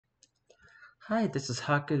Hi, this is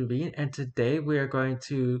Haku, and today we are going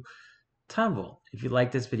to tumble. If you like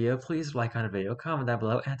this video, please like on the video, comment down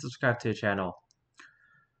below, and subscribe to the channel.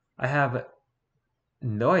 I have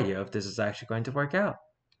no idea if this is actually going to work out.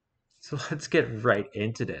 So let's get right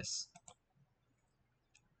into this.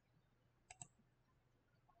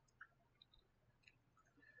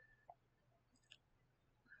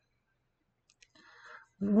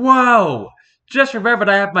 Whoa! Just remembered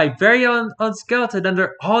I have my very own skeleton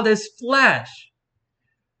under all this flesh!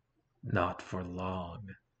 Not for long.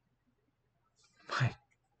 My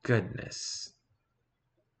goodness.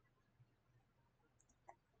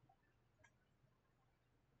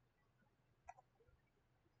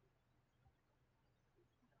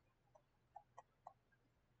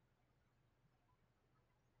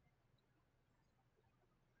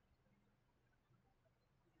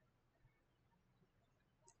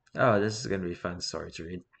 Oh, this is gonna be a fun story to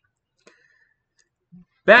read.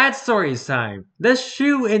 Bad stories time! The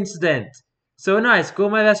shoe incident! So in high school,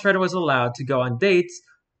 my best friend wasn't allowed to go on dates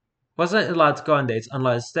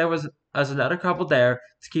unless there was another couple there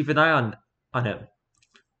to keep an eye on him.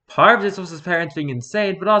 Part of this was his parents being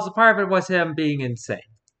insane, but also part of it was him being insane.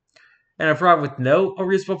 And a problem with no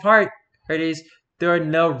reasonable parties, there are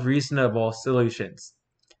no reasonable solutions.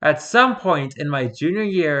 At some point in my junior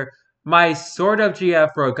year, my sort of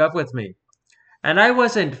GF broke up with me, and I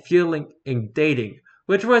wasn't feeling in dating,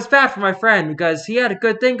 which was bad for my friend because he had a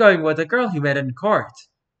good thing going with a girl he met in court.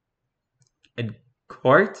 In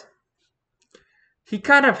court? He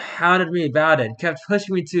kind of hounded me about it, kept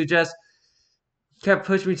pushing me to just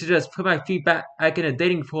put my feet back in a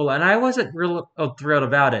dating pool, and I wasn't real thrilled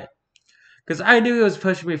about it. Because I knew he was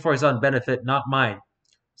pushing me for his own benefit, not mine.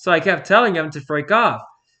 So I kept telling him to break off.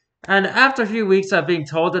 And after a few weeks of being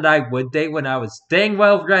told that I would date when I was dang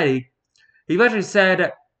well ready, he eventually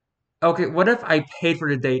said, okay, what if I paid for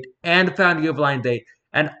the date and found you a blind date,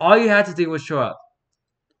 and all you had to do was show up?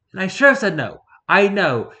 And I should have said no. I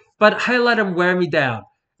know. But I let him wear me down.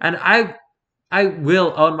 And I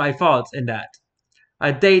will own my faults in that.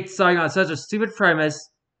 A date starting on such a stupid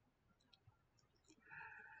premise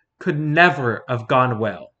could never have gone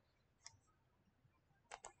well.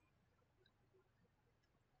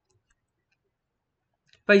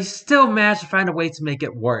 But he still managed to find a way to make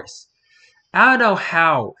it worse. I don't know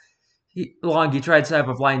how long he tried to have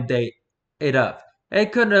a blind date it up.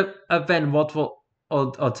 It couldn't have been multiple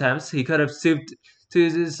attempts. He could have stooped to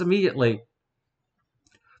this immediately.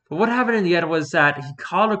 But what happened in the end was that he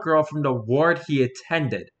called a girl from the ward he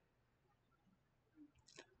attended.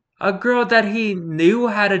 A girl that he knew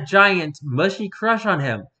had a giant, mushy crush on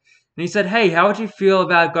him. And he said, hey, how would you feel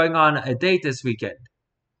about going on a date this weekend?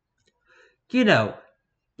 You know,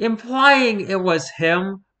 implying it was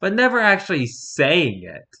him, but never actually saying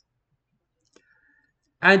it.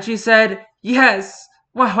 And she said, yes,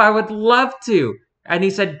 wow, I would love to. And he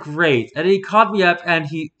said, great. And he called me up and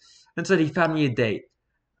said he found me a date.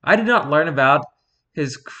 I did not learn about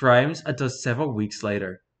his crimes until several weeks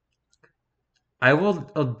later. I will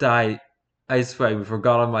die, I swear, before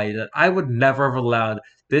God Almighty, that I would never have allowed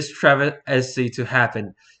this travesty to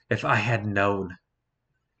happen if I had known.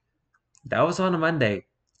 That was on a Monday.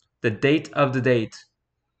 The date of the date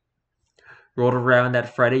rolled around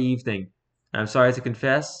that Friday evening. And I'm sorry to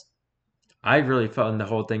confess, I really phoned the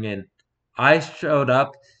whole thing in. I showed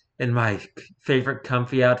up in my favorite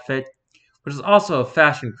comfy outfit, which is also a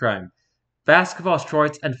fashion crime. Basketball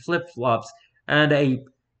shorts and flip-flops and a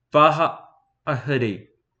Baja hoodie.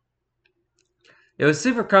 It was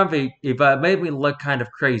super comfy, but it made me look kind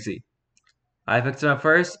of crazy. I picked him up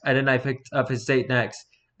first, and then I picked up his date next,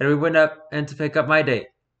 and we went up and to pick up my date.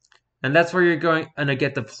 And that's where you're going to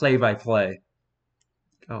get the play-by-play.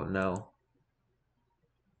 Oh no.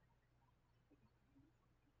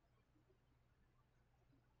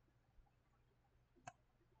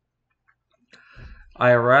 I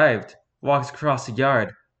arrived, walked across the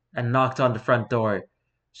yard, and knocked on the front door.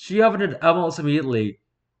 She opened it almost immediately,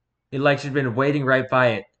 like she'd been waiting right by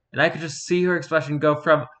it, and I could just see her expression go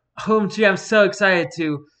from, OMG, I'm so excited,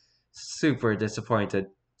 to super disappointed,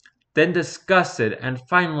 then disgusted, and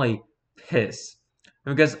finally pissed.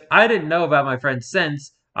 And because I didn't know about my friend's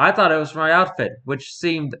sense, I thought it was my outfit, which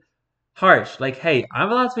seemed harsh. Like, hey,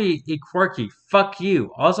 I'm allowed to be quirky. Fuck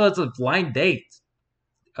you. Also, it's a blind date.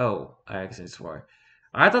 Oh, I actually swore.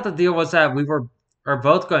 I thought the deal was that we are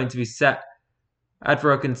both going to be set at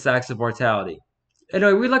broken sacks of mortality.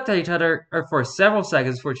 Anyway, we looked at each other for several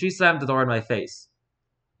seconds before she slammed the door in my face.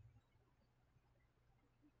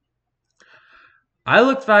 I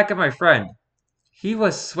looked back at my friend. He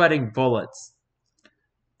was sweating bullets.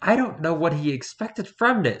 I don't know what he expected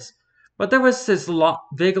from this, But there was this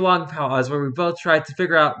big long pause where we both tried to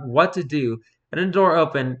figure out what to do, and then the door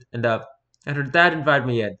opened and up, and her dad invited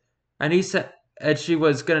me in, and he said and she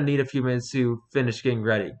was gonna need a few minutes to finish getting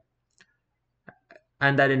ready,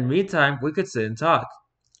 and that in the meantime we could sit and talk.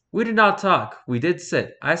 We did not talk. We did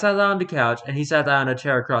sit. I sat down on the couch, and he sat down in a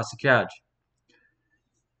chair across the couch.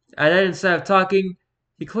 And then instead of talking,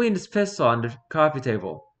 he cleaned his pistol on the coffee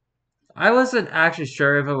table. I wasn't actually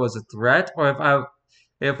sure if it was a threat or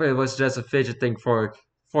if it was just a fidget thing for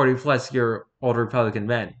 40-plus-year old Republican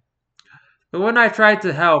men. But when I tried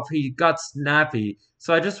to help, he got snappy,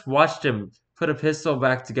 so I just watched him put a pistol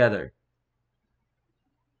back together.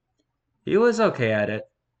 He was okay at it.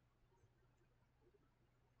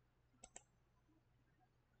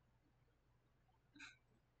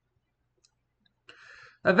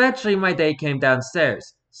 Eventually, my date came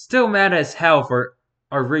downstairs, still mad as hell for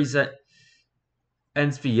a reason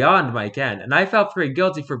and beyond my ken, and I felt pretty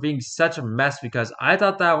guilty for being such a mess because I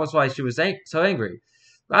thought that was why she was so angry.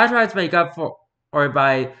 I tried to make up for or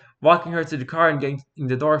by walking her to the car and getting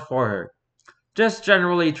the door for her. Just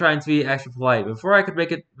generally trying to be extra polite. Before I could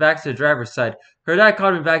make it back to the driver's side, her dad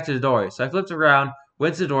called me back to the door, so I flipped around,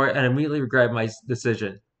 went to the door, and immediately regretted my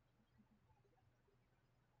decision.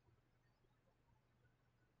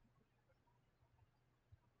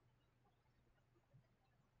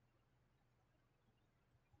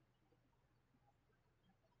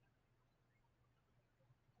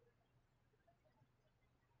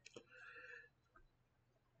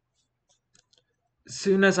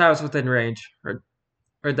 Soon as I was within range,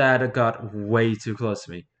 her dad got way too close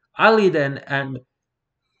to me. I leaned in, and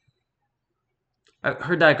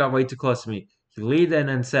her dad got way too close to me. He leaned in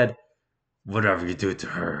and said, "Whatever you do to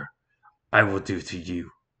her, I will do to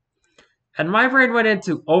you." And my brain went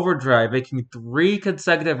into overdrive, making three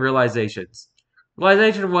consecutive realizations.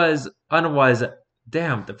 Realization was,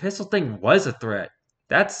 damn, the pistol thing was a threat.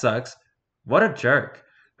 That sucks. What a jerk.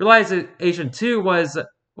 Realization two was,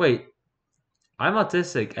 wait, I'm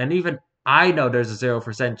autistic, and even I know there's a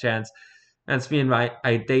 0% chance that's me and my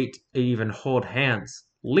I date even hold hands.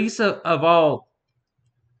 Lisa of all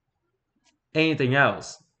anything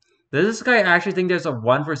else. Does this guy actually think there's a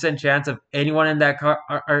 1% chance of anyone in that car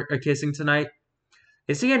are kissing tonight?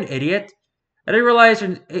 Is he an idiot? And then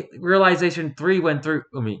realization 3 went through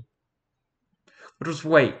me. Which was,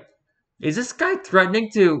 wait, is this guy threatening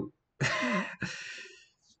to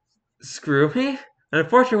screw me? And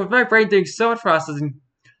unfortunately, with my brain doing so much processing,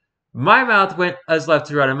 my mouth went as left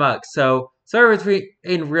to run amok. So, somewhere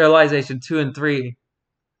between realization 2 and 3,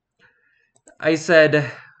 I said,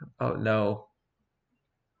 oh no.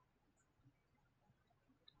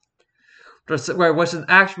 Where I wasn't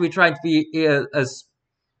actually trying to be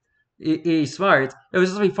smart. It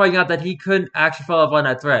was just me pointing out that he couldn't actually follow up on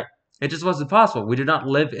that threat. It just wasn't possible. We do not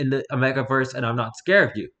live in the Omegaverse, and I'm not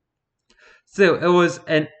scared of you. So it was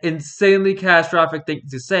an insanely catastrophic thing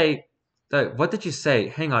to say. What did you say?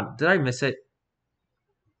 Hang on, did I miss it?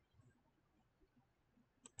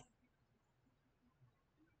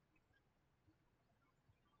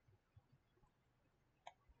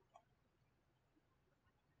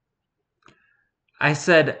 I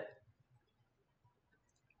said,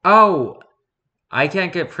 "Oh, I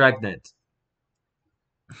can't get pregnant."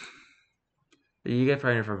 You get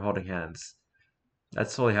pregnant from holding hands.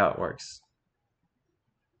 That's totally how it works.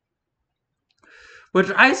 Which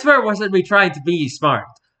I swear wasn't me trying to be smart.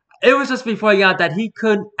 It was just me pointing out that he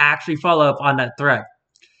couldn't actually follow up on that threat.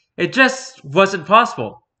 It just wasn't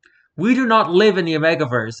possible. We do not live in the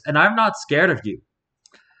Omegaverse, and I'm not scared of you.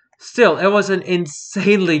 Still, it was an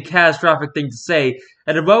insanely catastrophic thing to say,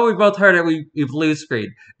 and the moment we both heard it, we blue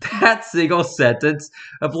screened. That single sentence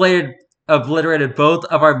obliterated both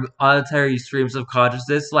of our monetary streams of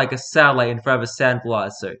consciousness like a satellite in front of a sand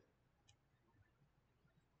blaster.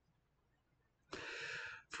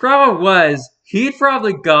 Problem was, he'd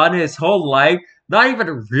probably gone his whole life not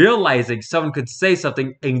even realizing someone could say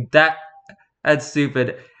something that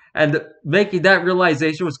stupid, and making that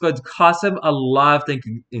realization was going to cost him a lot of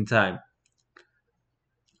thinking time.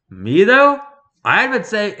 Me, though? I've been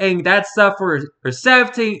saying that stuff for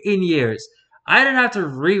 17 years. I didn't have to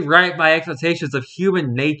rewrite my expectations of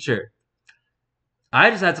human nature. I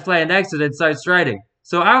just had to play an exit and start striding.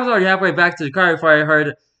 So I was already halfway back to the car before I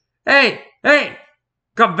heard, "Hey, hey,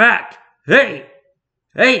 come back! Hey,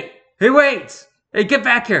 hey, hey, wait! Hey, get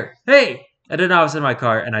back here! Hey!" And then I was in my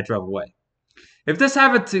car and I drove away. If this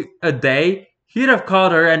happened to a day, he'd have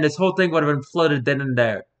called her and this whole thing would have been floated then and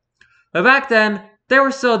there. But back then, there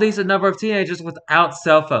were still a decent number of teenagers without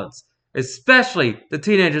cell phones, especially the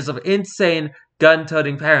teenagers of insane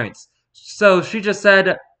gun-toting parents. So she just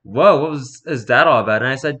said, "Whoa, is that all about?"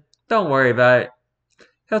 And I said, Don't worry about it.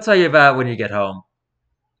 He'll tell you about it when you get home.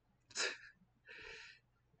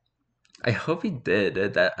 I hope he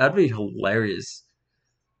did. That'd be hilarious.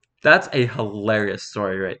 That's a hilarious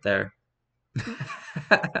story right there.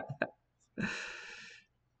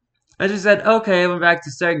 And she said, okay, I went back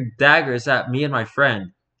to staring daggers at me and my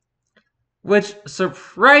friend. Which,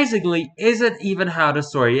 surprisingly, isn't even how the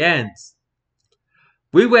story ends.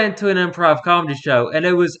 We went to an improv comedy show, and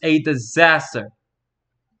it was a disaster.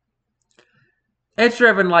 It should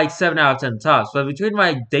have been like 7 out of 10 tops, but between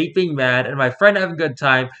my date being mad and my friend having a good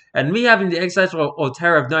time, and me having the existential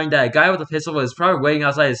terror of knowing that a guy with a pistol was probably waiting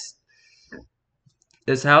outside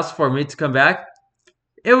his house for me to come back,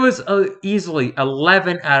 it was easily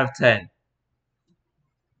 11 out of 10.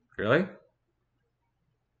 Really?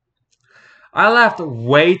 I laughed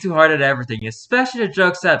way too hard at everything, especially the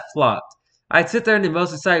jokes that flopped. I'd sit there in the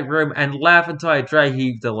most exciting room and laugh until I dry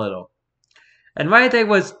heaved a little. And my day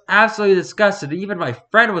was absolutely disgusted. Even my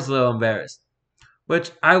friend was a little embarrassed, which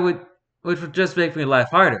would just make me laugh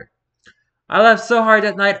harder. I laughed so hard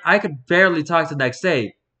that night I could barely talk the next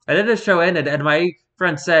day. And then the show ended, and my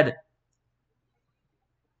friend said,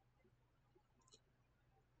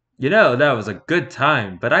 "You know, that was a good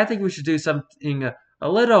time, but I think we should do something a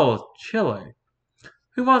little chiller.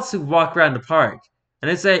 Who wants to walk around the park?" And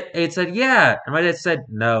it said, yeah. And my dad said,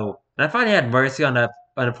 no. And I finally had mercy on a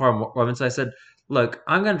poor woman, so I said, look,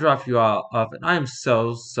 I'm going to drop you all off, and I'm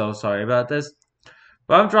so, so sorry about this.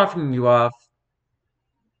 But I'm dropping you off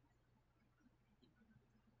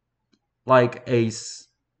like a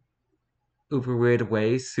super weird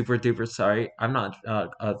way, super duper sorry. I'm not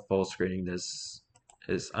full screening this.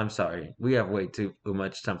 I'm sorry. We have way too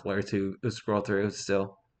much Templar to scroll through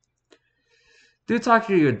still. Do talk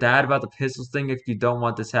to your dad about the pistols thing if you don't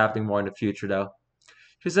want this happening more in the future, though.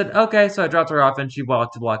 She said, okay, so I dropped her off and she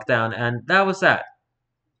walked a block down, and that was that.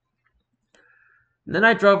 And then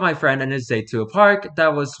I drove my friend and his date to a park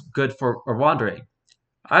that was good for wandering.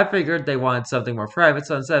 I figured they wanted something more private,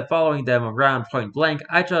 so instead of following them around point blank,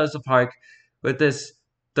 I chose a park with this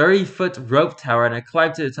 30-foot rope tower, and I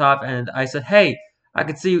climbed to the top and I said, hey, I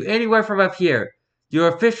can see you anywhere from up here.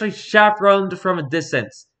 You're officially chaperoned from a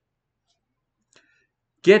distance.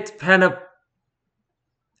 Get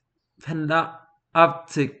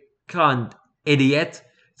panopticon, idiot.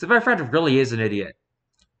 So my friend really is an idiot.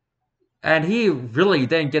 And he really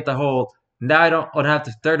didn't get the whole, now I don't want to have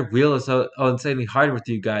to third wheel so insanely hard with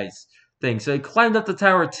you guys thing. So he climbed up the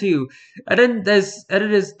tower too, and then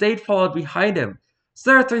his date followed behind him.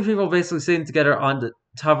 So there are three people basically sitting together on the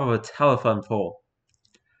top of a telephone pole.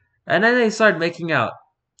 And then they started making out.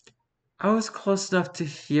 I was close enough to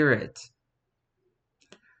hear it.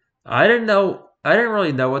 I didn't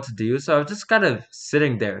really know what to do, so I was just kind of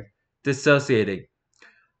sitting there, dissociating.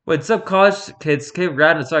 When some college kids came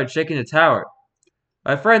around and started shaking the tower.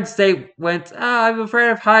 My friend's date went, I'm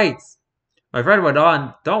afraid of heights. My friend went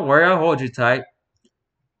on, don't worry, I'll hold you tight.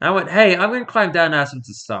 And I went, hey, I'm going to climb down and ask him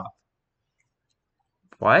to stop.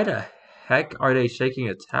 Why the heck are they shaking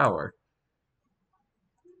a tower?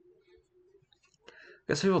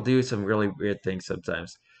 Guess people do some really weird things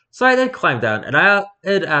sometimes. So I did climb down, and I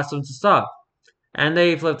did ask them to stop. And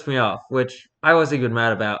they flipped me off, which I wasn't even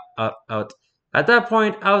mad about. At that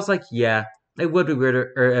point, I was like, yeah, it would be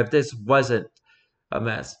weirder if this wasn't a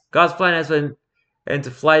mess. God's plan has been and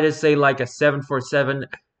to fly this say like a 747.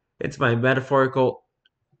 It's my metaphorical.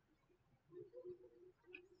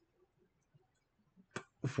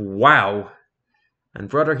 Wow. And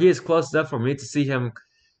brother, he is close enough for me to see him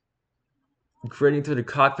grinning through the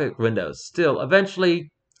cockpit windows. Still,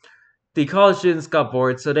 eventually, the college students got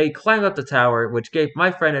bored, so they climbed up the tower, which gave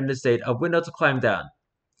my friend and his date a window to climb down.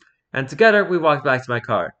 And together, we walked back to my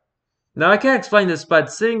car. Now, I can't explain this,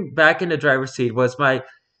 but sitting back in the driver's seat was my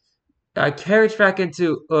carriage back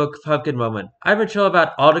into a pumpkin moment. I've been chill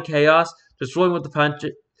about all the chaos, just rolling with the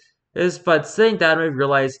punches, but sitting down made me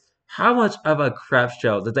realize how much of a crap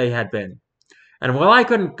show the day had been. And while I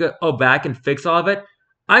couldn't go back and fix all of it,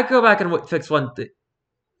 I go back and fix one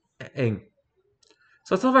thing.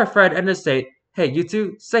 So I told my friend and his date, hey, you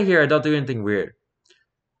two, stay here and don't do anything weird.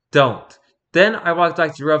 Don't. Then I walked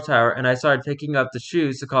back to the rope tower and I started picking up the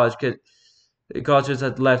shoes the college kids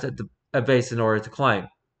had left at the base in order to climb.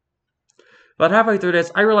 About halfway through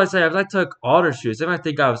this, I realized that if I took all their shoes, they might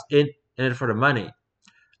think I was in it for the money.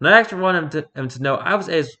 And I actually wanted him to know I was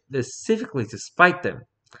specifically to spite them.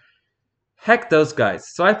 Heck those guys.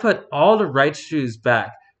 So I put all the right shoes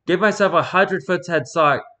back, gave myself 100-foot head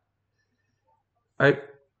start,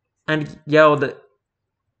 and yelled,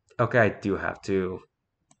 okay, I do have to.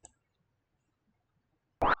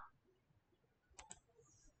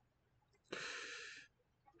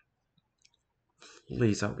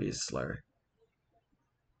 Please don't be a slur.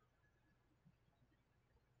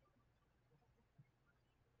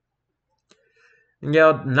 And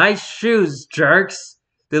yelled, "Nice shoes, jerks!"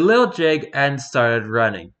 The little jig and started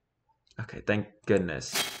running. Okay, thank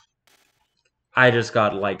goodness. I just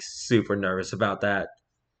got like super nervous about that.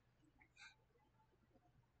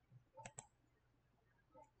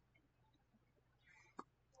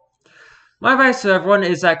 My advice to everyone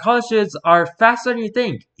is that college students are faster than you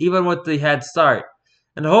think, even with the head start.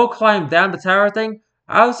 And the whole climb down the tower thing,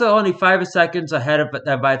 I was only 5 seconds ahead of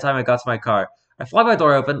them by the time I got to my car. I flung my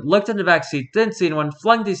door open, looked in the back seat, didn't see anyone,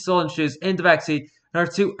 flung these stolen shoes in the back seat, and our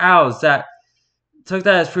two owls that took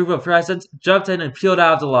that as proof of presence, jumped in, and peeled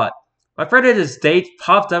out of the lot. My friend and his date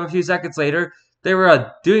popped up a few seconds later. They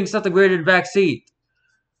were doing something weird in the back seat.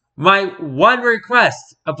 My one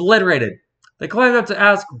request obliterated. They climbed up to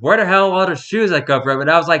ask where the hell all the shoes I come from,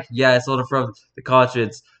 and I was like, yeah, I sold them from the college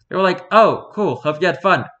kids. They were like, oh, cool, hope you had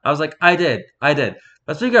fun. I was like, I did.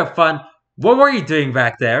 But speaking of fun, what were you doing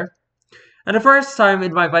back there? And the first time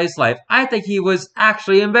in my vice life, I think he was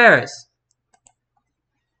actually embarrassed.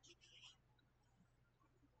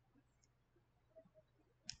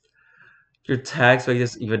 Your tags make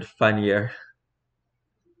this even funnier.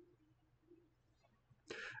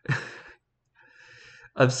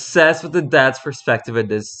 Obsessed with the dad's perspective in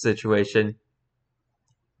this situation.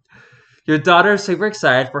 Your daughter is super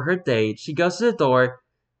excited for her date. She goes to the door.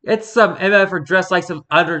 It's some MF dressed like some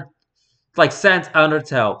like Sans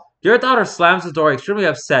Undertale. Your daughter slams the door, extremely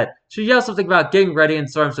upset. She yells something about getting ready and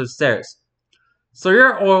storms upstairs. So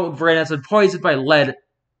your old brain that's been poisoned by lead,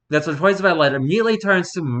 immediately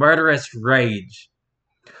turns to murderous rage.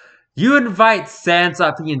 You invite Sans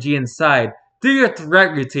P&G inside. Do your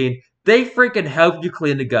threat routine. They freaking help you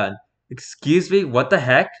clean the gun. Excuse me, what the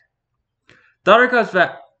heck? Daughter comes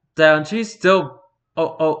back down. She's still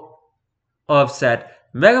upset.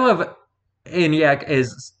 Megalomaniac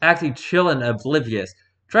is acting chill and oblivious.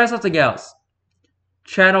 Try something else.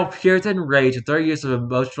 Channel Puritan rage with their use of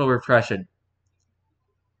emotional repression.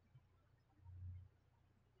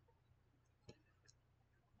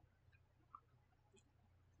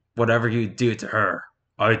 Whatever you do to her,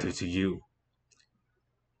 I do to you.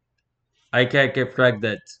 I can't get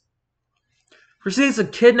pregnant. Proceeds to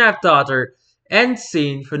kidnap daughter. End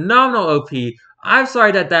scene. Phenomenal OP. I'm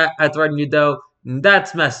sorry that I threatened you though.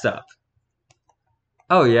 That's messed up.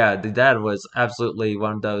 Oh yeah, the dad was absolutely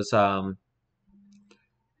one of those I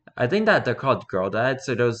think that they're called girl dads,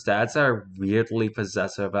 so those dads are weirdly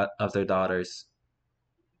possessive of their daughters.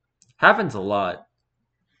 Happens a lot.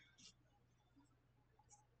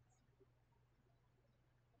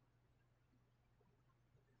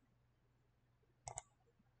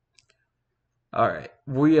 Alright,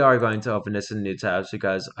 we are going to open this in new tabs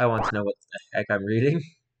because I want to know what the heck I'm reading.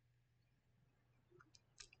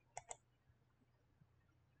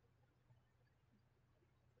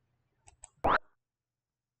 But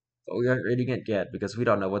we aren't reading it yet because we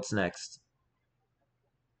don't know what's next.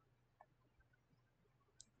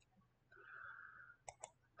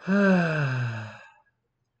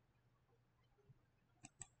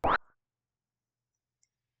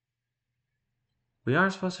 We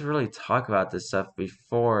aren't supposed to really talk about this stuff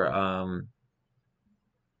before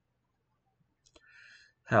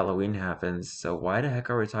Halloween happens, so why the heck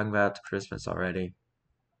are we talking about Christmas already?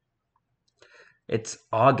 It's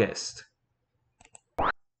August.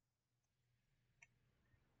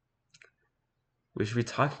 We should be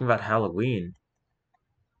talking about Halloween.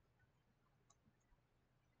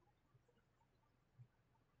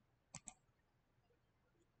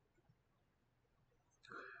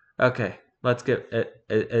 Okay, let's get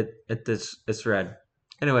it this it's red.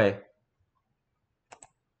 Anyway,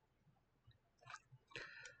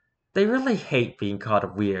 they really hate being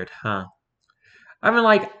called weird, huh? I mean,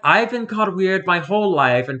 like, I've been called weird my whole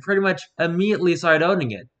life and pretty much immediately started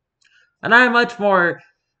owning it. And I'm much more,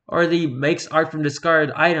 or the makes art from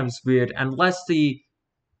discarded items weird, and less the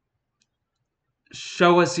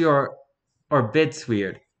show us your or bits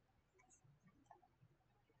weird.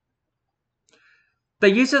 They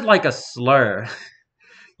use it like a slur.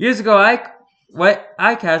 Years ago, I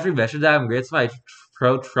casually mentioned that I'm against my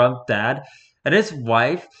pro-Trump dad and his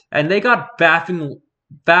wife, and they got bafflingly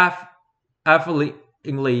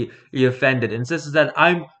offended, insisted that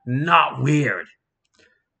I'm not weird.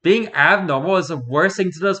 Being abnormal is the worst thing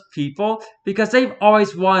to those people because they've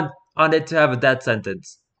always wanted to have a death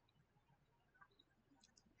sentence.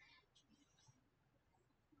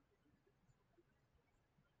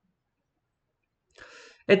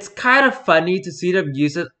 It's kind of funny to see them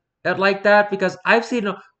use it like that because I've seen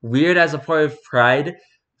weird as a point of pride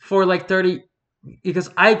for like 30. because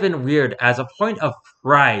I've been weird as a point of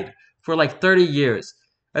pride for like 30 years.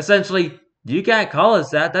 Essentially, you can't call us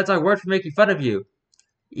that. That's our word for making fun of you.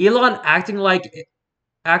 Elon acting like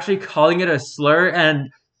actually calling it a slur and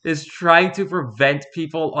is trying to prevent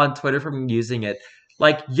people on Twitter from using it.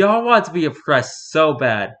 Like, y'all want to be oppressed so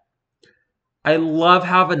bad. I love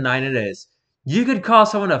how benign it is. You could call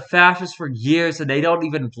someone a fascist for years and they don't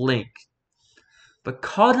even blink. But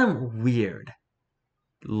call them weird.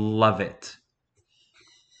 Love it.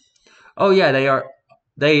 Oh yeah, they are.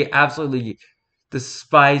 They absolutely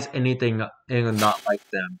despise anything not like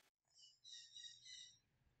them.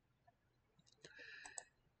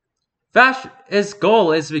 His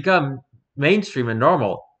goal is to become mainstream and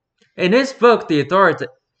normal. In his book, The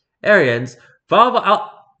Authoritarians, Bob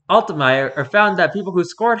Altmaier found that people who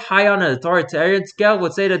scored high on an authoritarian scale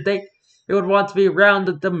would say that they would want to be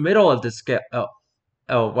around the middle of the scale.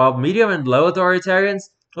 While medium and low authoritarians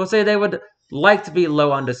will say they would like to be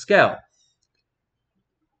low on the scale.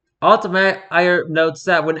 Altmaier notes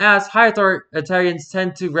that when asked, high authoritarians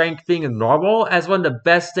tend to rank being normal as one of the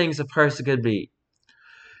best things a person could be.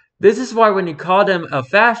 This is why when you call them a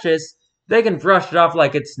fascist, they can brush it off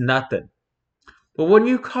like it's nothing. But when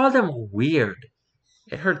you call them weird,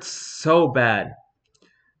 it hurts so bad.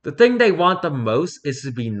 The thing they want the most is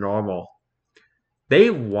to be normal.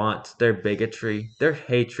 They want their bigotry, their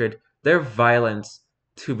hatred, their violence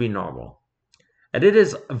to be normal. And it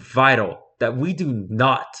is vital that we do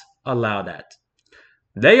not allow that.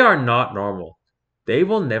 They are not normal. They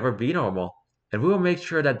will never be normal. And we will make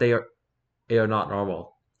sure that they are not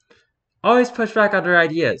normal. Always push back on their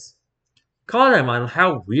ideas. Call them on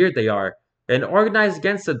how weird they are and organize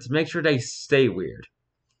against them to make sure they stay weird.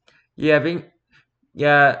 Yeah,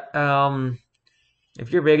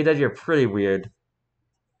 if you're bigoted, you're pretty weird.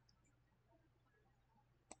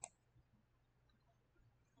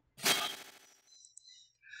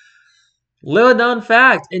 Little known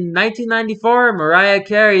fact, in 1994, Mariah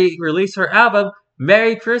Carey released her album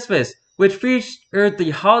Merry Christmas, which featured the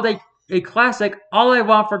holiday classic All I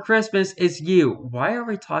Want for Christmas Is You. Why are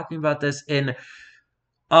we talking about this in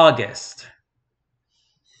August?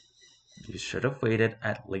 You should have waited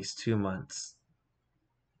at least 2 months.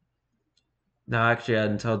 No, actually,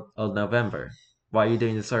 until November. Why are you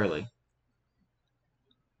doing this early?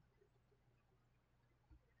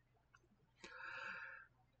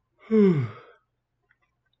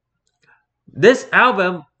 This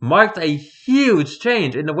album marked a huge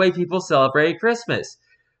change in the way people celebrate Christmas.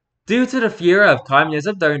 Due to the fear of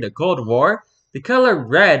communism during the Cold War, the color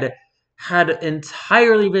red had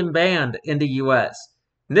entirely been banned in the US.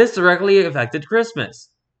 This directly affected Christmas.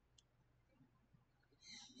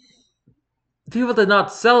 People did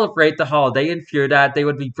not celebrate the holiday in fear that they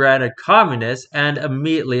would be branded communists and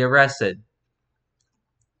immediately arrested.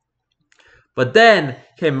 But then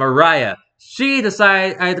came Mariah. She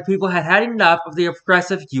decided the people had had enough of the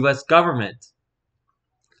oppressive US government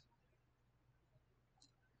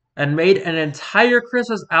and made an entire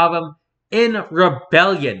Christmas album in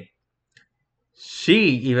rebellion. She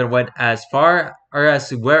even went as far as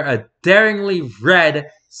to wear a daringly red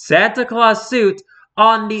Santa Claus suit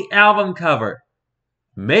on the album cover.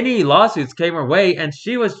 Many lawsuits came her way and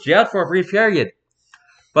she was jailed for a brief period.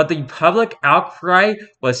 But the public outcry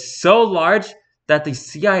was so large that the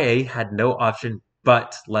CIA had no option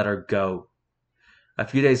but to let her go. A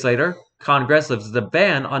few days later, Congress lifted the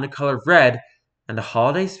ban on the color red and the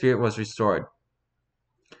holiday spirit was restored.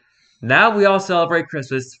 Now we all celebrate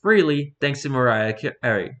Christmas freely thanks to Mariah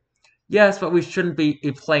Carey. Yes, but we shouldn't be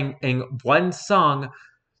playing one song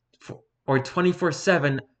or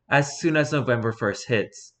 24/7 as soon as November 1st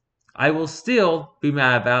hits. I will still be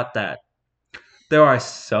mad about that. There are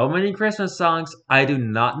so many Christmas songs, I do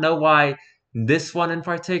not know why. This one in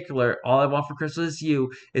particular, All I Want for Christmas Is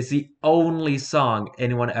You, is the only song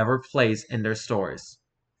anyone ever plays in their stores.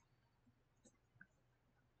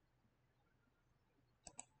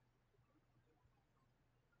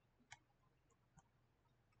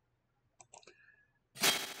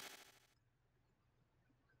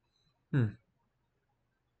 Hmm.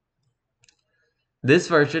 This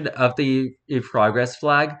version of the progress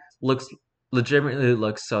flag legitimately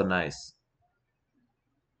looks so nice.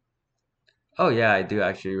 Oh yeah, I do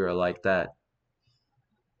actually really like that.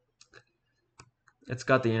 It's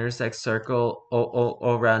got the intersect circle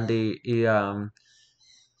around the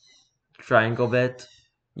triangle bit.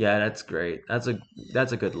 Yeah, that's great. That's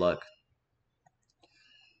a good look.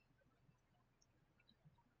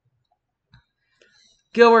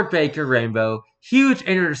 Gilbert Baker Rainbow, huge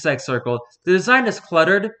intersect circle. The design is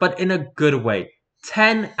cluttered, but in a good way.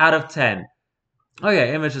 10 out of 10.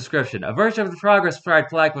 Okay, image description. A version of the progress pride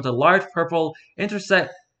flag with a large purple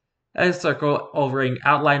intersect circle overing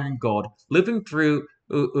outline in gold, looping through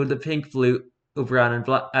the pink, blue, brown, and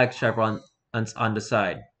black chevrons on the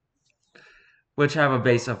side, which have a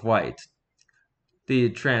base of white. The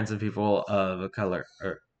trans and people of color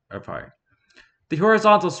are part. The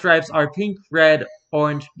horizontal stripes are pink, red,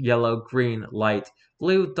 orange, yellow, green, light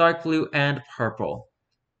blue, dark blue, and purple.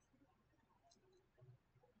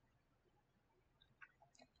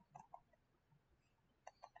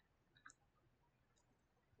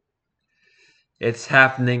 It's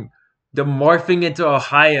happening. They're morphing into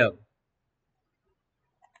Ohio.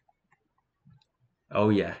 Oh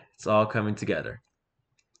yeah, it's all coming together.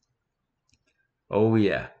 Oh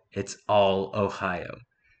yeah, it's all Ohio.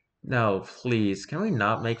 No, please, can we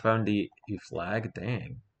not make fun of the flag?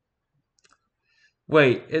 Dang.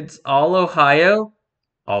 Wait, it's all Ohio?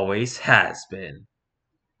 Always has been.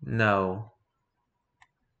 No.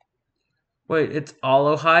 Wait, it's all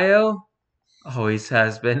Ohio? Always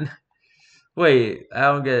has been. Wait, I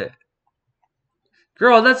don't get it.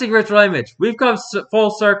 Girl, that's the original image. We've come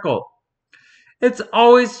full circle. It's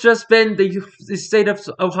always just been the state of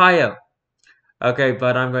Ohio. Okay,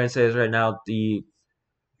 but I'm going to say this right now. The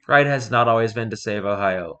pride has not always been to save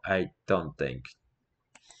Ohio. I don't think.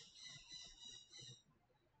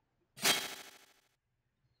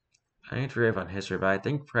 I need to read on history, but I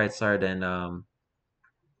think pride started in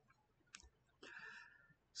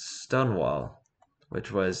Stonewall,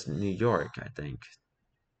 which was New York, I think.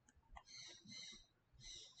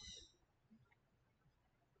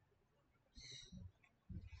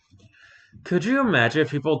 Could you imagine if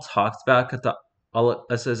people talked about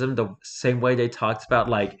Catholicism the same way they talked about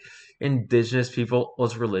like indigenous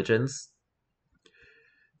people's religions?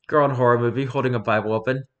 Girl in horror movie holding a Bible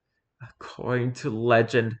open. According to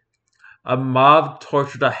legend, a mob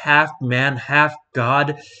tortured a half man, half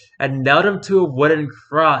god, and nailed him to a wooden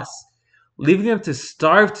cross, leaving him to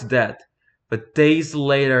starve to death. But days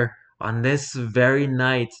later, on this very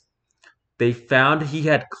night, they found he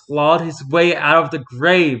had clawed his way out of the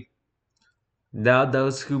grave. Now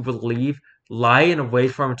those who believe lie and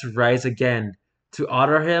wait for him to rise again. To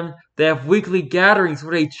honor him, they have weekly gatherings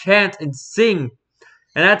where they chant and sing,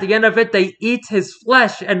 and at the end of it, they eat his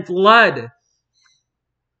flesh and blood.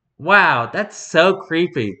 Wow, that's so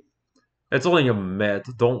creepy. It's only a myth,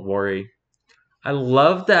 don't worry. I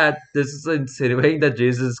love that this is insinuating that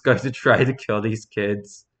Jesus is going to try to kill these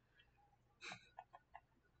kids.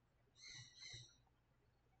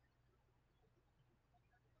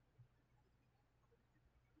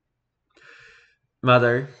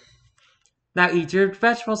 Mother, now eat your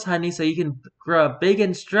vegetables, honey, so you can grow up big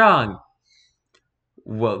and strong.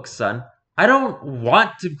 Woke son. I don't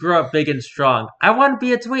want to grow up big and strong. I want to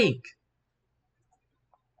be a twink.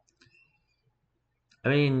 I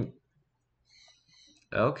mean,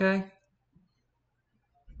 okay.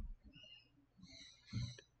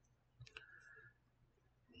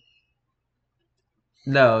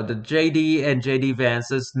 No, the JD and JD Vance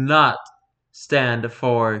does not stand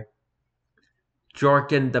for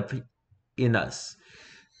Jorkin the Penis.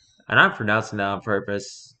 And I'm pronouncing that on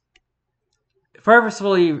purpose.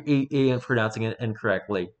 Purposefully pronouncing it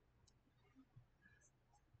incorrectly.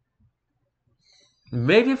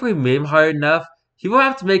 Maybe if we meme hard enough, he will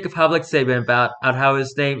have to make a public statement about how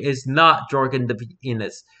his name is not Jorgen the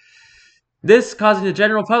Penis. This causing the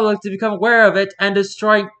general public to become aware of it and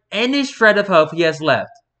destroying any shred of hope he has left.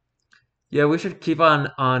 Yeah, we should keep on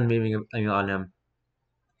memeing on him.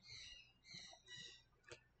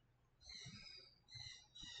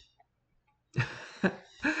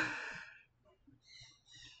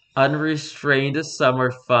 Unrestrained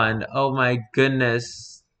summer fun. Oh my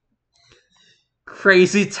goodness.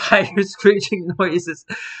 Crazy tire screeching noises.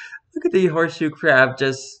 Look at the horseshoe crab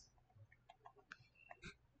just.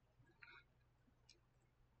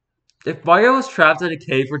 If Mario was trapped in a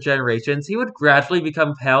cave for generations, he would gradually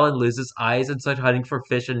become pale and lose his eyes and start hunting for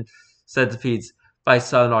fish and centipedes by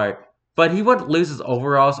sonar. But he wouldn't lose his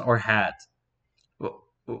overalls or hat.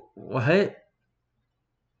 What?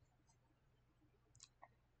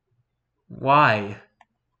 Why?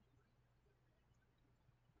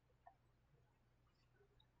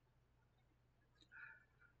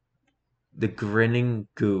 The grinning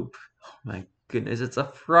goop. Oh my goodness, it's a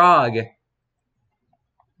frog.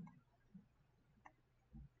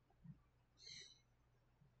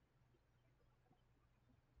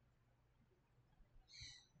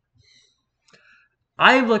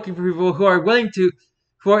 I'm looking for people who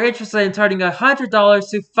are interested in turning $100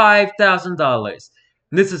 to $5,000.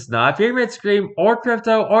 This is not a pyramid scheme or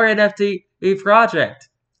crypto or NFT project.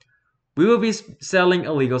 We will be selling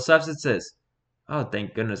illegal substances. Oh,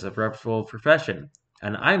 thank goodness, a reputable profession.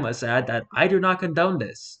 And I must add that I do not condone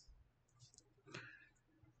this.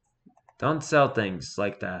 Don't sell things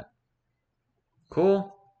like that.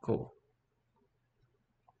 Cool? Cool.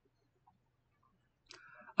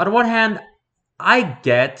 On the one hand, I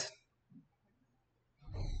get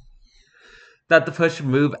that the push to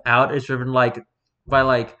move out is driven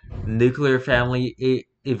by nuclear family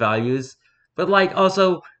values, but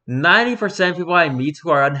also 90% of people I meet who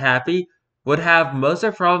are unhappy would have most of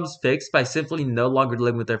their problems fixed by simply no longer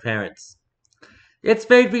living with their parents. It's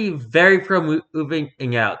made me very pro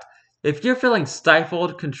moving out. If you're feeling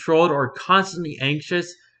stifled, controlled, or constantly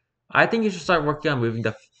anxious, I think you should start working on moving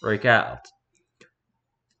the freak out.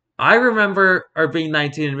 I remember being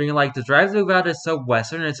 19 and being like, the drive to move out is so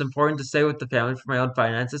Western and it's important to stay with the family for my own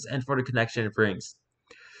finances and for the connection it brings.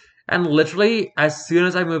 And literally, as soon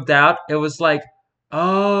as I moved out, it was like,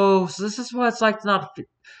 oh, so this is what it's like to not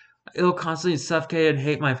feel constantly suffocate and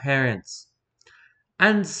hate my parents.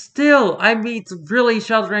 And still, I meet really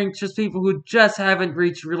shelter anxious people who just haven't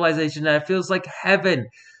reached realization that it feels like heaven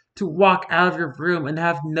to walk out of your room and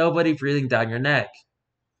have nobody breathing down your neck.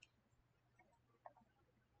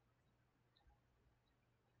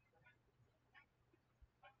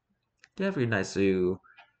 Yeah, it'd be nice to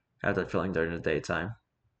have that feeling during the daytime.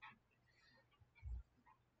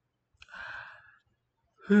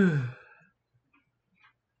 The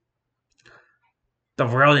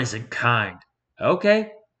world isn't kind.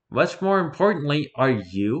 Okay. Much more importantly, are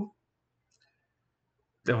you?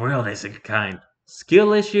 The world isn't kind.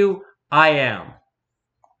 Skill issue? I am.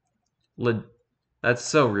 Le- that's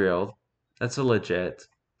so real. That's so legit.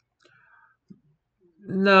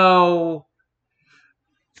 No.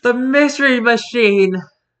 The mystery machine!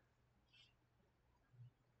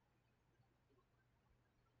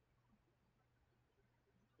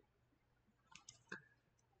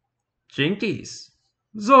 Jinkies.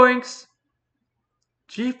 Zoinks.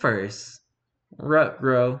 Jeepers.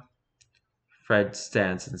 Rutro. Fred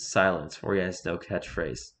stands in silence, for he has no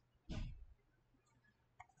catchphrase.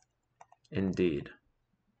 Indeed.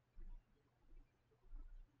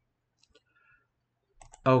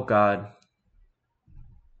 Oh god.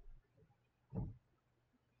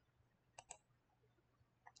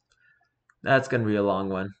 That's gonna be a long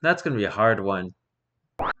one. That's gonna be a hard one.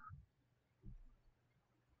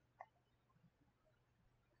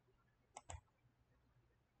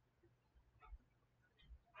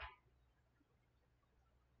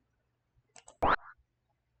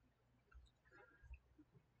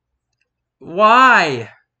 Why?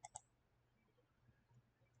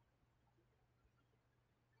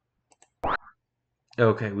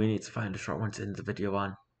 Okay, we need to find a short one to end the video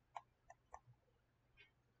on.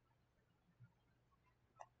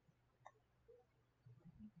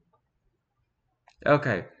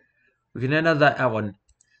 Okay, we can end on that one.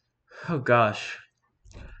 Oh gosh.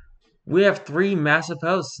 We have 3 massive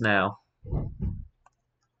posts now.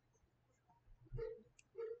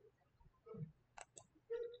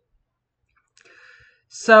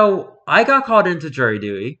 So, I got called into jury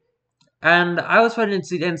duty, and I was put in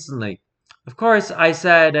seat instantly. Of course, I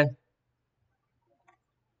said,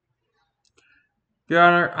 Your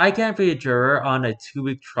Honor, I can't be a juror on a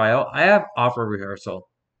 2-week trial. I have opera rehearsal.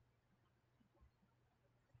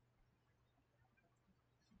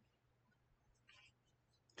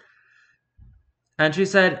 And she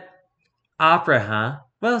said, Opera, huh?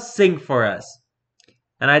 Well, sing for us.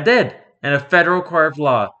 And I did, in a federal court of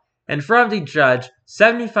law. In front of the judge,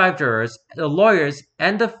 75 jurors, the lawyers,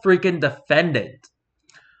 and the freaking defendant.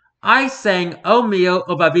 I sang O Mio,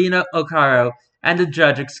 O Babino, O Caro, and the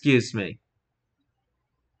judge excused me.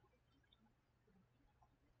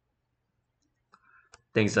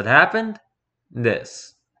 Things that happened?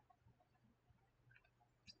 This.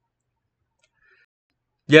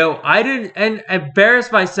 Yo, I didn't embarrass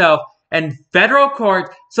myself in federal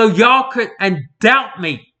court so y'all could and doubt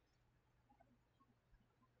me.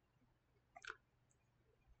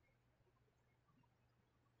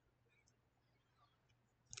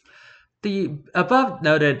 The above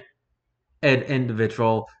noted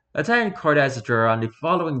individual attended court as a juror on the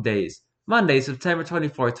following days: Monday, September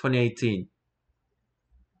 24th, 2018.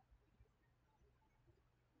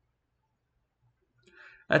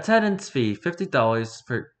 Attendance fee $50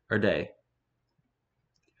 per day.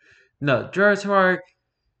 No, jurors who are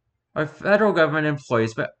federal government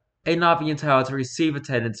employees but may not be entitled to receive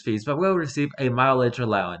attendance fees but will receive a mileage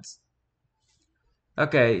allowance.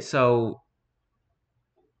 Okay, so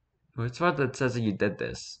it's what that says that you did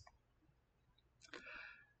this.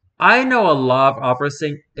 I know a lot of opera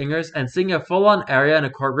singers, and singing a full-on aria in a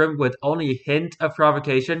courtroom with only a hint of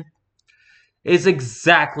provocation is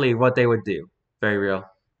exactly what they would do. Very real.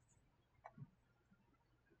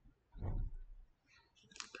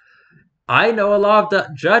 I know a lot of the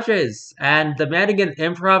judges, and demanding an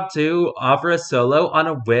impromptu opera solo on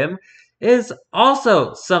a whim is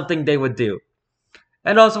also something they would do.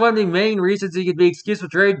 And also, one of the main reasons you could be excused for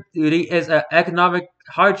jury duty is economic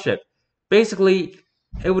hardship. Basically,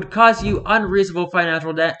 it would cause you unreasonable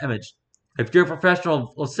financial damage. If you're a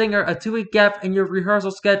professional singer, a 2 week gap in your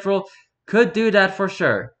rehearsal schedule could do that for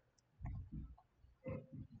sure.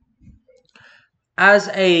 As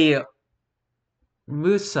a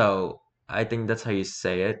muso, I think that's how you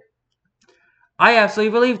say it. I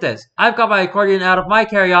absolutely believe this. I've got my accordion out of my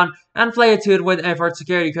carry-on and play a tune when airport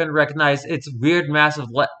security couldn't recognize its weird massive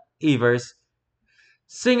levers.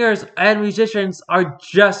 Singers and musicians are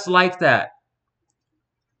just like that.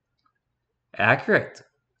 Accurate.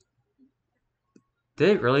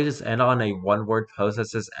 Did it really just end on a one-word post that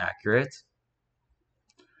says accurate?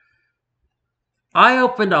 I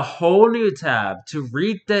opened a whole new tab to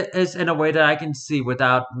read this in a way that I can see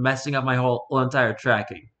without messing up my whole entire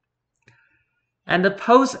tracking. And the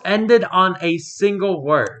post ended on a single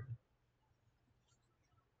word.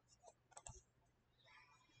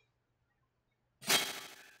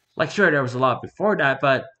 Like, sure, there was a lot before that,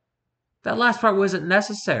 but that last part wasn't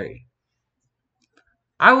necessary.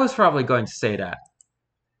 I was probably going to say that.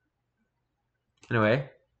 Anyway.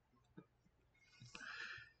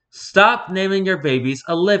 Stop naming your babies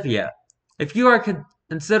Olivia. If you are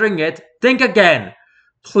considering it, think again.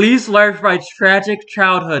 Please learn from my tragic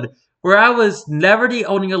childhood where I was never the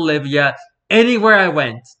only Olivia anywhere I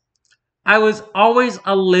went. I was always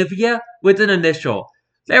Olivia with an initial.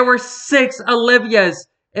 There were 6 Olivias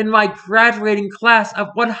in my graduating class of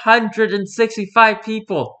 165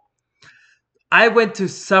 people. I went to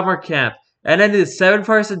summer camp and in the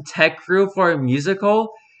 7-person tech crew for a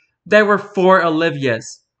musical. There were 4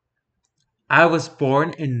 Olivias. I was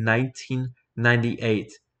born in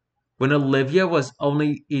 1998, when Olivia was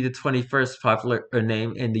only the 21st popular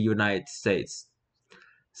name in the United States.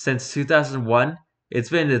 Since 2001, it's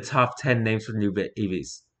been in the top 10 names for new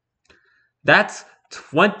babies. That's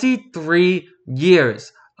 23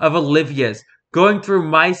 years of Olivia's going through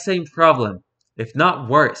my same problem, if not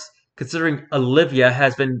worse, considering Olivia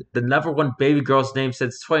has been the #1 baby girl's name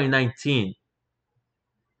since 2019.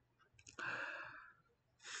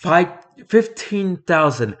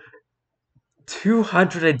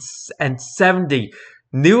 15,270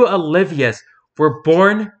 new Olivias were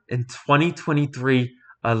born in 2023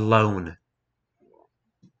 alone.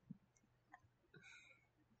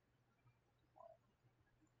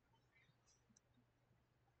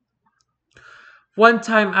 One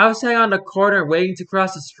time, I was sitting on a corner waiting to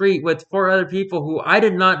cross the street with 4 other people who I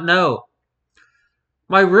did not know.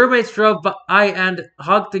 My roommates drove by and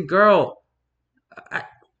hugged the girl.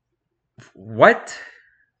 What?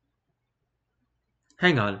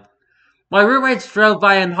 Hang on. My roommates drove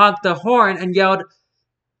by and honked the horn and yelled,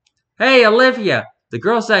 "Hey, Olivia!" The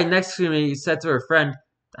girl sitting next to me said to her friend,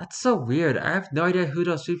 "That's so weird. I have no idea who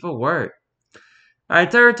those people were." I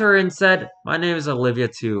turned to her and said, "My name is Olivia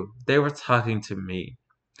too. They were talking to me."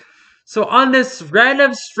 So on this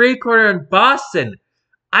random street corner in Boston,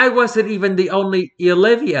 I wasn't even the only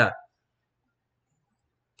Olivia.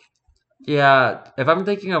 Yeah, if I'm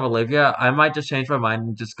thinking of Olivia, I might just change my mind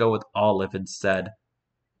and just go with Olive instead.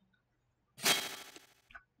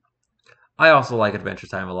 I also like Adventure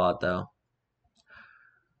Time a lot, though.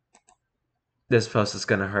 This post is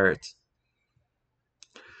gonna hurt.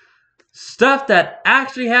 Stuff that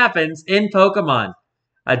actually happens in Pokemon.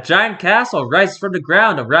 A giant castle rises from the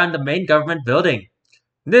ground around the main government building.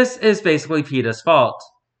 This is basically PETA's fault.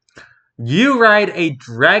 You ride a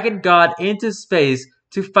dragon god into space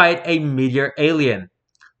to fight a meteor alien.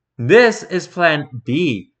 This is Plan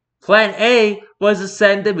B. Plan A was to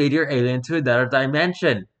send the meteor alien to another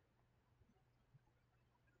dimension.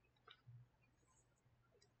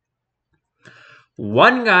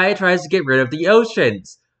 One guy tries to get rid of the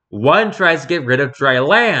oceans. One tries to get rid of dry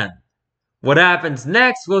land. What happens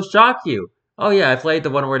next will shock you. Oh yeah, I played the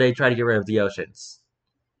one where they try to get rid of the oceans.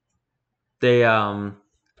 They,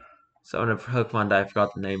 someone of Pokemon that I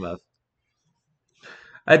forgot the name of.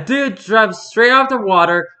 A dude jumps straight off the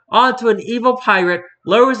water onto an evil pirate,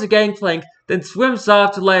 lowers the gangplank, then swims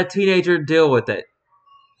off to let a teenager deal with it.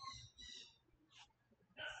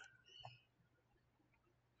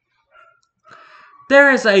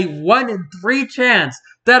 There is a 1 in 3 chance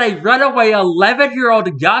that a runaway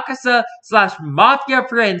 11-year-old Yakuza/Mafia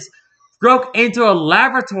prince broke into a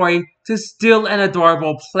laboratory to steal an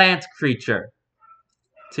adorable plant creature.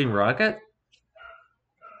 Team Rocket?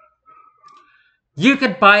 You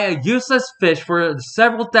could buy a useless fish for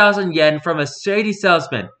several thousand yen from a shady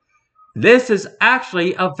salesman. This is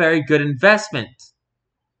actually a very good investment.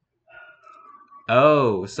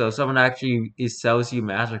 Oh, so someone actually sells you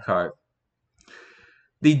MasterCard.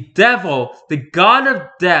 The devil, the god of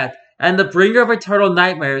death, and the bringer of eternal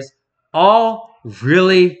nightmares all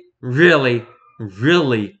really, really,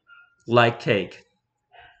 really like cake.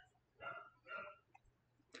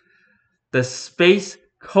 The space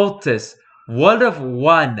cultists would have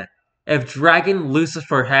won if Dragon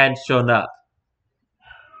Lucifer had shown up.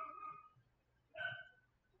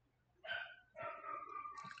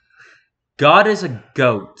 God is a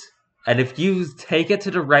goat, and if you take it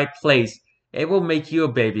to the right place, it will make you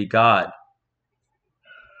a baby god.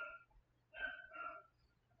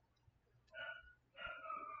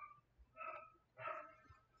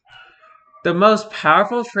 The most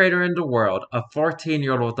powerful trader in the world, a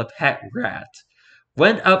 14-year-old with a pet rat,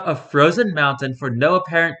 went up a frozen mountain for no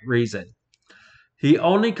apparent reason. He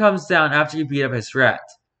only comes down after you beat up his rat.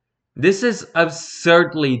 This is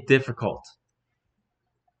absurdly difficult.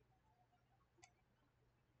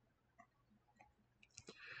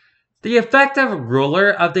 The effective ruler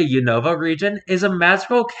of the Unova region is a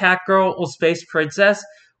magical cat girl or space princess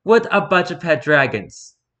with a bunch of pet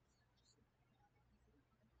dragons.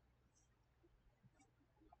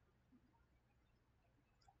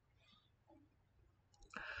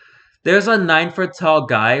 There's a 9-foot tall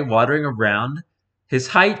guy wandering around. His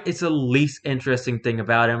height is the least interesting thing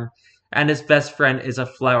about him, and his best friend is a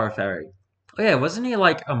flower fairy. Oh yeah, wasn't he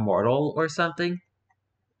like immortal or something?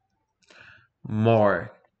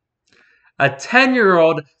 More. A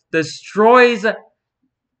 10-year-old destroys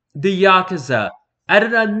the Yakuza,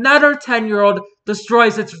 and another 10-year-old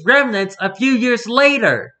destroys its remnants a few years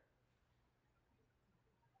later.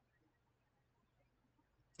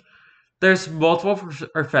 There's multiple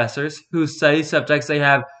professors who study subjects they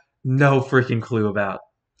have no freaking clue about.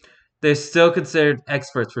 They're still considered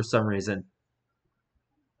experts for some reason.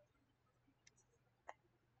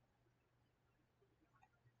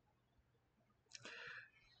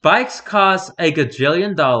 Bikes cost a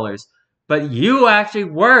gajillion dollars, but you actually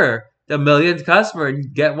were the millionth customer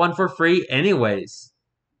and get one for free anyways.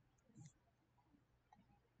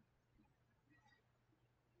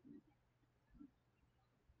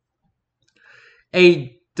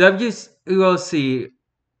 A WOC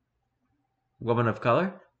woman of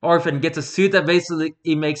color orphan gets a suit that basically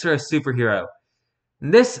makes her a superhero.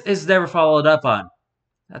 This is never followed up on.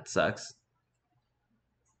 That sucks.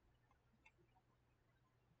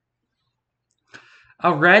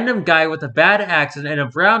 A random guy with a bad accent and a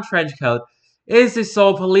brown trench coat is the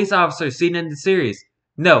sole police officer seen in the series.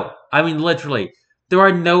 No, I mean literally. There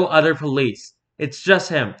are no other police. It's just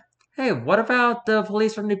him. Hey, what about the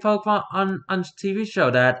police from the Pokemon on TV show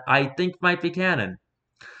that I think might be canon?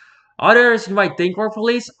 Others you might think were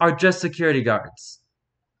police are just security guards.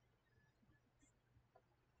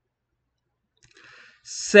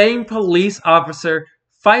 Same police officer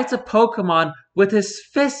fights a Pokemon with his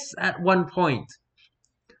fists at one point.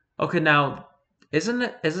 Okay, now isn't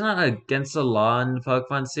it against the law in the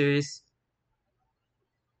Pokemon series?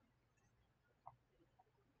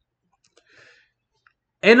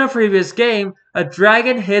 In a previous game, a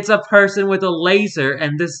dragon hits a person with a laser,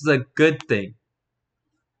 and this is a good thing.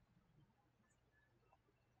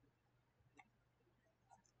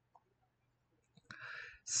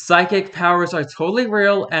 Psychic powers are totally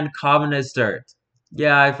real and common as dirt.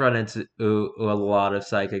 Yeah, I've run into a lot of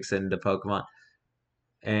psychics in the Pokemon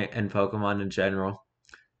and Pokemon in general.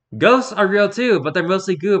 Ghosts are real too, but they're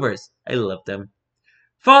mostly goobers. I love them.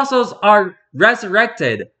 Fossils are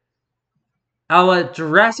resurrected at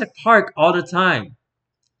Jurassic Park all the time.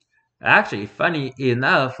 Actually, funny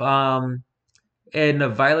enough,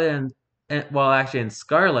 in Violet well, actually in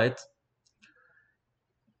Scarlet,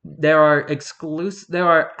 there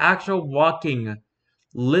are actual walking,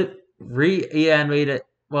 reanimated,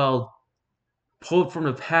 well, pulled from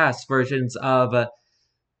the past versions of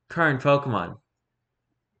current Pokemon,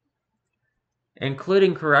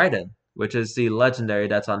 including Koraidon, which is the legendary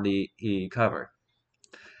that's on the cover.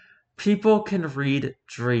 People can read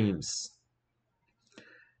dreams.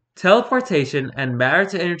 Teleportation and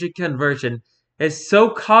matter-to-energy conversion is so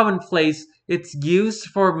commonplace it's used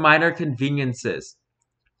for minor conveniences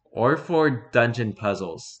or for dungeon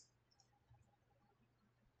puzzles.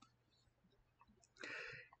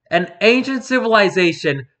 An ancient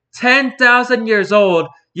civilization 10,000 years old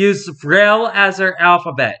used Braille as their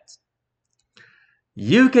alphabet.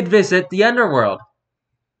 You could visit the underworld.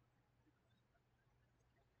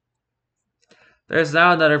 There's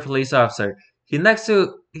now another police officer. He's next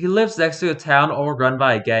to he lives next to a town overrun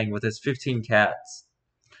by a gang with his 15 cats.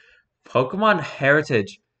 Pokemon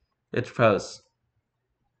Heritage. It posts.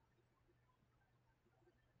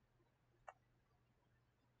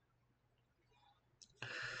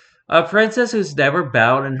 A princess who's never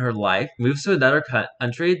bowed in her life moves to another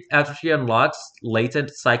country after she unlocks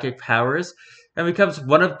latent psychic powers and becomes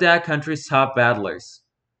one of that country's top battlers.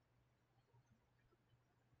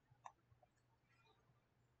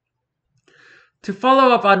 To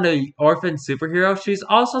follow up on the orphan superhero, she's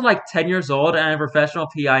also like 10 years old and a professional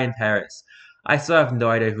PI in Paris. I still have no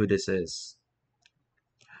idea who this is.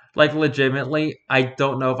 Like, legitimately, I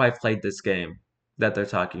don't know if I played this game that they're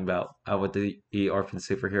talking about with the orphan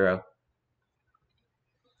superhero.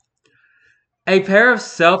 A pair of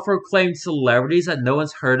self-proclaimed celebrities that no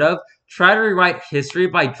one's heard of try to rewrite history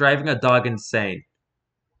by driving a dog insane.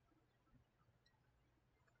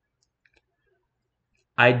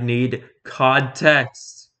 I need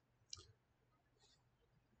context.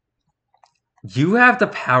 You have the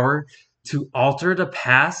power to alter the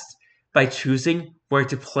past by choosing where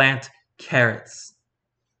to plant carrots.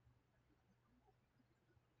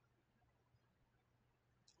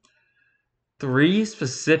 Three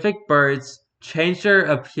specific birds change their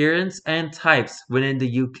appearance and types within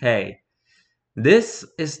the UK. This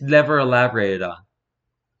is never elaborated on.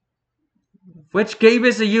 Which game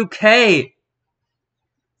is the UK?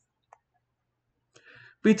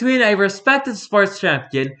 Between a respected sports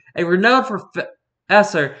champion, a renowned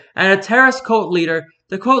professor, and a terrorist cult leader,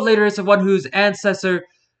 the cult leader is the one whose ancestor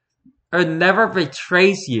never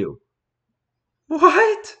betrays you.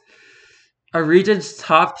 What? A region's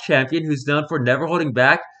top champion who's known for never holding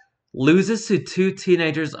back loses to two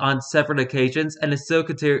teenagers on separate occasions and is still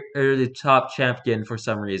considered the top champion for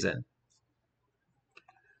some reason.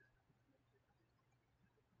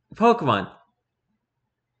 Pokemon.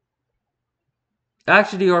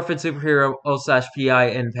 Actually, the orphan superhero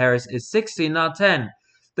 /PI in Paris is 16, not 10.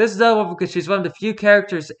 This is notable because she's one of the few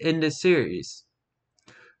characters in this series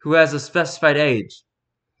who has a specified age.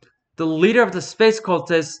 The leader of the space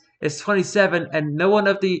cultists is 27, and no one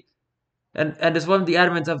of the and is one of the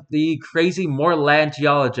admins of the crazy Moorland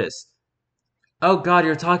geologist. Oh God,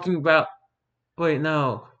 you're talking about. Wait,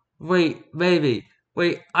 no. Wait, maybe.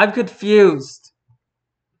 Wait, I'm confused.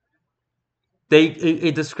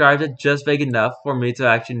 It described it just vague enough for me to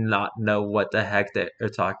actually not know what the heck they're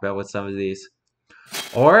talking about with some of these.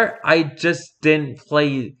 Or I just didn't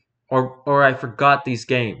play, or I forgot these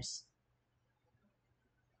games.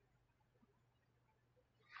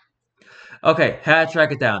 Okay, had to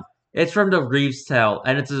track it down. It's from the Reeves Tale,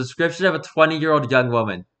 and it's a description of a 20-year-old young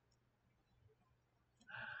woman.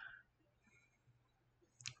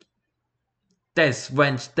 This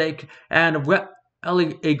wench thick and well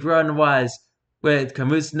grown was, with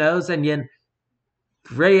camoose nose and yen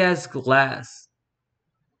grey as glass,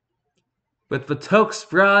 with buttocks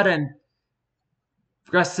broad and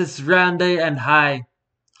breasts rounded and high.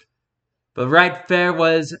 But right fair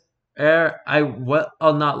was I will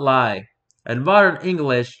not lie. And modern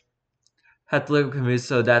English had to look at camoose,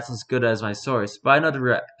 so that's as good as my source. But I know the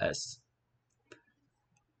rest.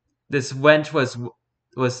 This wench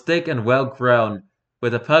was thick and well grown,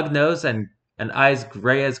 with a pug nose and eyes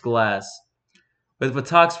grey as glass, with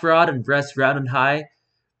buttocks broad and breasts round and high,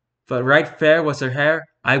 but right fair was her hair,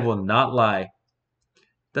 I will not lie.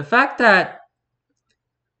 The fact that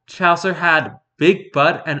Chaucer had big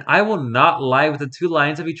butt and I will not lie with the two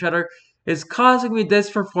lines of each other is causing me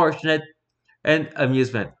disproportionate and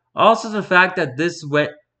amusement. Also the fact that this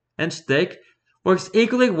wet and stick works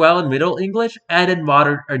equally well in Middle English and in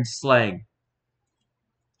modern slang.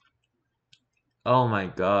 Oh my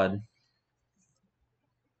god.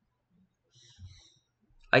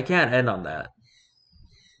 I can't end on that.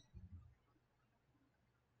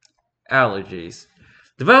 Allergies.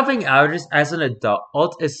 Developing allergies as an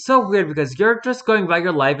adult is so weird because you're just going by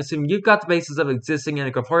your life assuming you've got the basis of existing in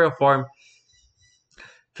a corporeal form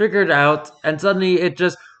figured out, and suddenly it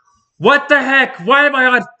just, what the heck? Why am I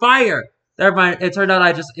on fire? Never mind, it turned out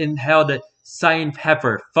I just inhaled cayenne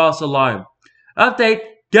pepper. False alarm. Update,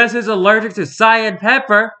 guess who's allergic to cayenne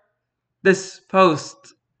pepper? This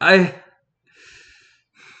post.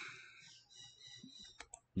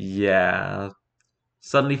 Yeah.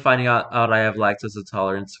 Suddenly finding out I have lactose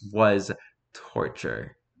intolerance was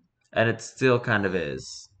torture. And it still kind of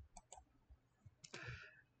is.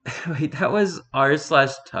 Wait, that was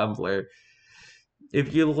r/Tumblr.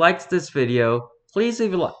 If you liked this video, please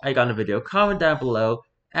leave a like on the video, comment down below,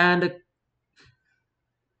 and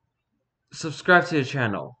subscribe to the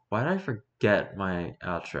channel. Why did I forget my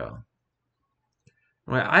outro?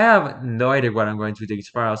 I have no idea what I'm going to do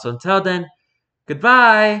tomorrow, so until then,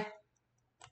 Goodbye!